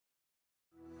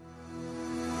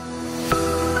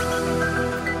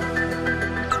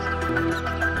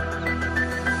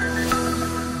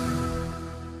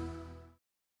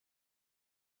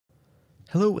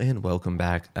Hello and welcome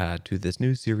back to this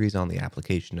new series on the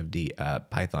application of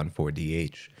Python for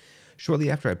DH.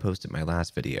 Shortly after I posted my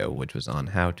last video, which was on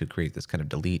how to create this kind of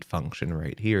delete function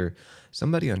right here,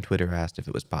 somebody on Twitter asked if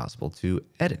it was possible to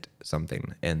edit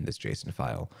something in this JSON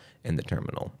file in the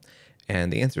terminal.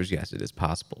 And the answer is yes, it is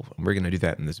possible. And we're going to do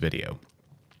that in this video.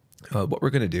 What we're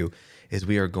going to do is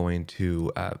we are going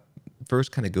to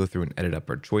first kind of go through and edit up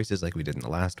our choices like we did in the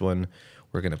last one.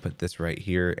 We're going to put this right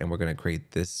here and we're going to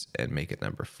create this and make it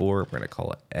number 4. We're going to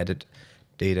call it edit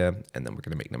data, and then we're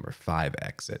going to make number 5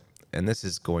 exit. And this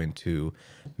is going to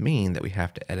mean that we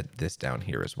have to edit this down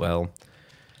here as well.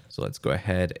 So let's go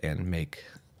ahead and make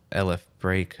LF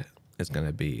break is going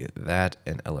to be that,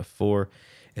 and LF4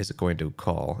 is going to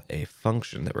call a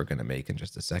function that we're going to make in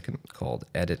just a second called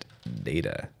edit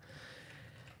data.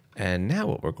 And now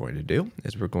what we're going to do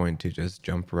is we're going to just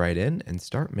jump right in and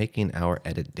start making our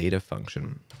edit data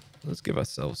function. Let's give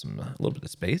ourselves a little bit of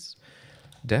space.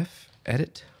 Def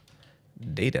edit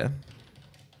data.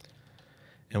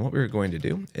 And what we're going to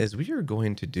do is we are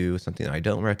going to do something I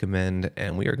don't recommend,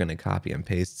 and we are going to copy and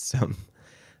paste some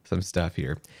stuff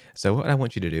here. So what I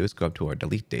want you to do is go up to our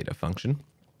delete data function,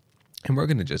 and we're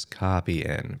going to just copy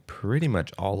in pretty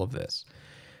much all of this.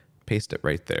 Paste it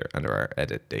right there under our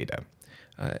edit data.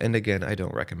 And again, I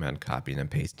don't recommend copying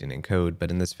and pasting in code, but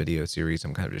in this video series,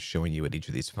 I'm kind of just showing you what each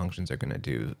of these functions are going to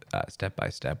do step by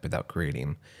step without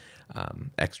creating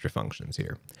extra functions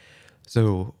here.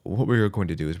 So what we're going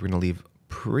to do is we're going to leave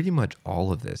pretty much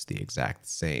all of this the exact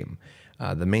same.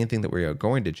 The main thing that we are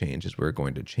going to change is we're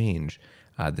going to change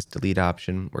this delete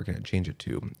option. We're going to change it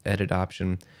to edit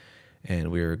option,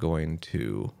 and we're going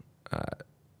to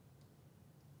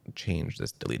change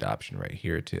this delete option right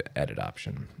here to edit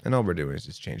option. And all we're doing is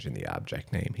just changing the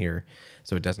object name here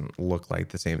so it doesn't look like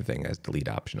the same thing as delete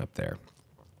option up there.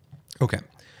 Okay,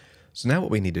 so now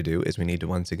what we need to do is we need to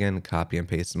once again copy and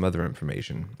paste some other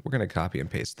information. We're going to copy and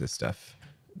paste this stuff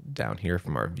down here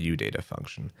from our view data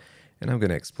function, and I'm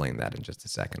going to explain that in just a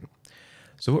second.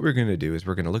 So what we're going to do is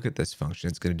we're going to look at this function.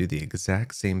 It's going to do the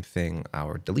exact same thing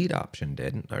our delete option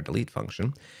did, our delete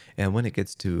function. And when it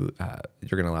gets to,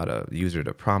 you're going to allow the user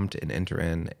to prompt and enter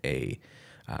in a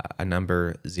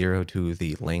number 0 to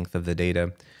the length of the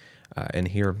data in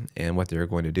here. And what they're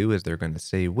going to do is they're going to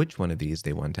say which one of these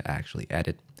they want to actually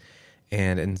edit.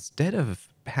 And instead of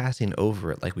passing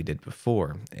over it like we did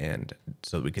before, and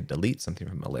so we could delete something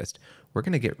from a list, we're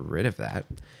going to get rid of that.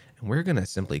 And we're going to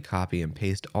simply copy and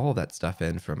paste all that stuff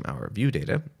in from our view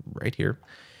data right here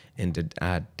into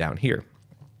down here.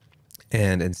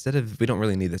 And instead of, we don't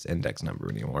really need this index number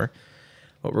anymore.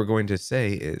 What we're going to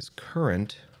say is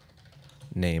current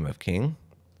name of king,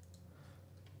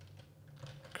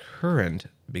 current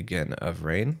begin of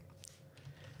reign,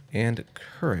 and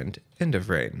current end of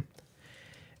reign.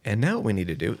 And now what we need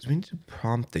to do is we need to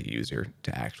prompt the user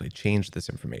to actually change this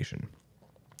information.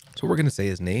 So what we're going to say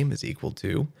is name is equal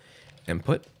to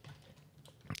input,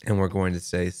 and we're going to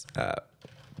say,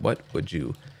 what would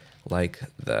you like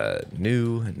the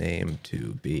new name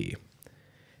to be?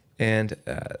 And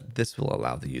this will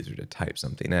allow the user to type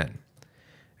something in.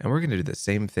 And we're going to do the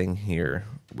same thing here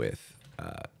with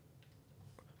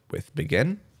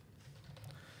begin.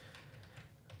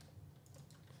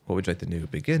 What would you like the new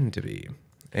begin to be?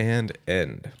 And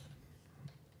end.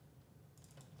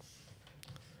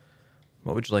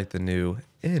 What would you like the new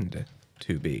end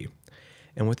to be?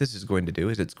 And what this is going to do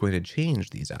is it's going to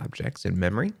change these objects in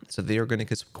memory, so they are going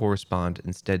to correspond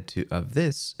instead of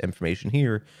this information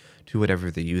here to whatever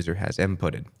the user has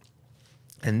inputted.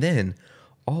 And then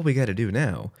all we got to do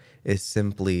now is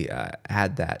simply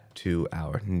add that to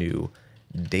our new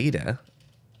data.append.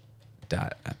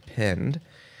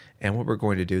 And what we're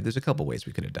going to do, there's a couple ways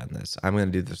we could have done this. I'm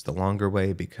going to do this the longer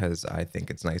way because I think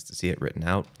it's nice to see it written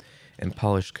out. In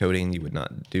polished coding, you would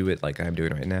not do it like I'm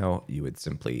doing right now. You would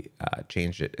simply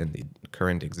change it in the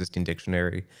current existing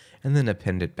dictionary and then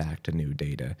append it back to new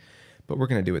data. But we're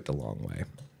going to do it the long way.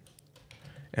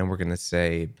 And we're going to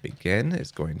say begin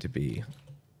is going to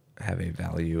have a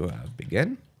value of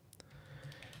begin,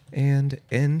 and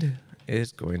end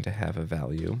is going to have a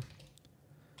value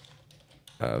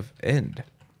of end.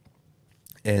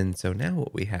 And so now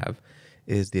what we have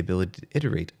is the ability to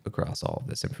iterate across all of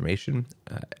this information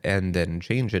and then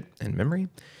change it in memory.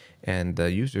 And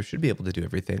the user should be able to do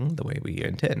everything the way we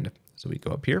intend. So we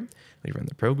go up here, we run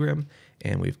the program,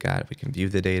 and we can view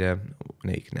the data.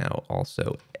 We can now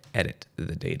also edit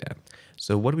the data.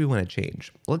 So what do we want to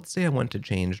change? Let's say I want to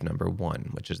change number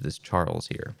 1, which is this Charles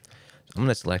here. So I'm going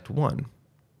to select 1.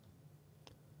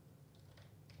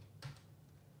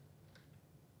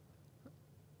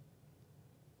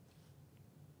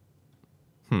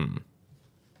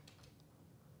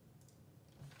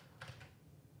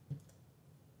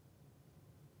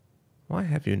 Why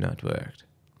have you not worked?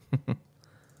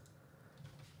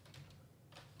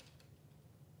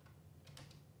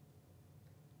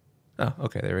 Oh,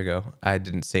 okay, there we go. I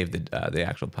didn't save the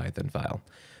actual Python file,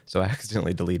 so I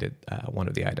accidentally deleted one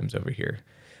of the items over here.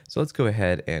 So let's go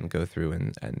ahead and go through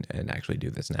and actually do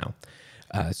this now.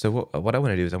 So what I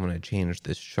want to do is I want to change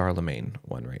this Charlemagne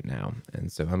one right now. And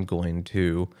so I'm going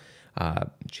to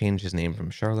change his name from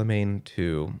Charlemagne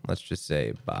to, let's just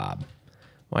say, Bob.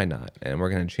 Why not? And we're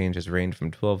going to change his range from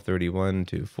 1231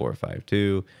 to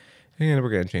 452. And we're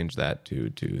going to change that to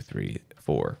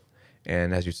 234.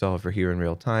 And as you saw over here in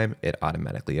real time, it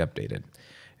automatically updated.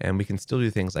 And we can still do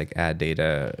things like add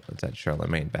data. Let's add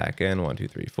Charlemagne back in, 1, 2,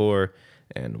 3, 4,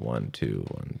 and 1, 2,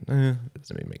 1.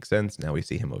 Doesn't even make sense. Now we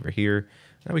see him over here.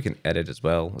 Now we can edit as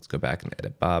well. Let's go back and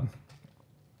edit Bob.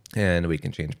 And we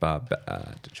can change Bob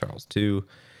to Charles 2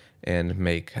 and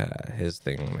make his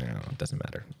thing, it doesn't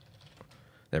matter.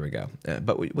 There we go.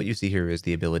 But what you see here is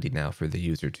the ability now for the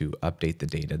user to update the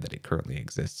data that it currently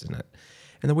exists in it.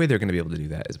 And the way they're going to be able to do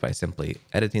that is by simply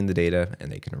editing the data,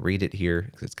 and they can read it here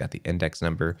because it's got the index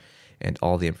number and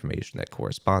all the information that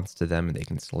corresponds to them, and they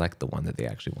can select the one that they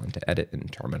actually want to edit in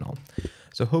Terminal.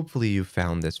 So hopefully you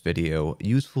found this video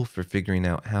useful for figuring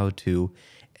out how to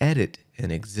edit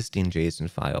an existing JSON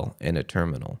file in a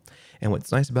terminal. And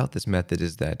what's nice about this method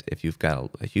is that if you've got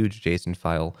a huge JSON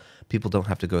file, people don't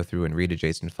have to go through and read a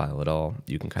JSON file at all.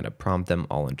 You can kind of prompt them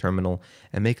all in terminal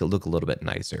and make it look a little bit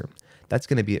nicer. That's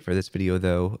going to be it for this video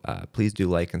though. Please do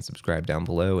like and subscribe down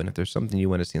below. And if there's something you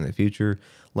want to see in the future,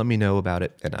 let me know about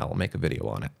it and I'll make a video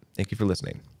on it. Thank you for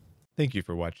listening. Thank you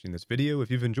for watching this video. If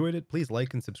you've enjoyed it, please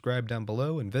like and subscribe down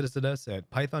below and visit us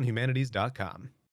at pythonhumanities.com.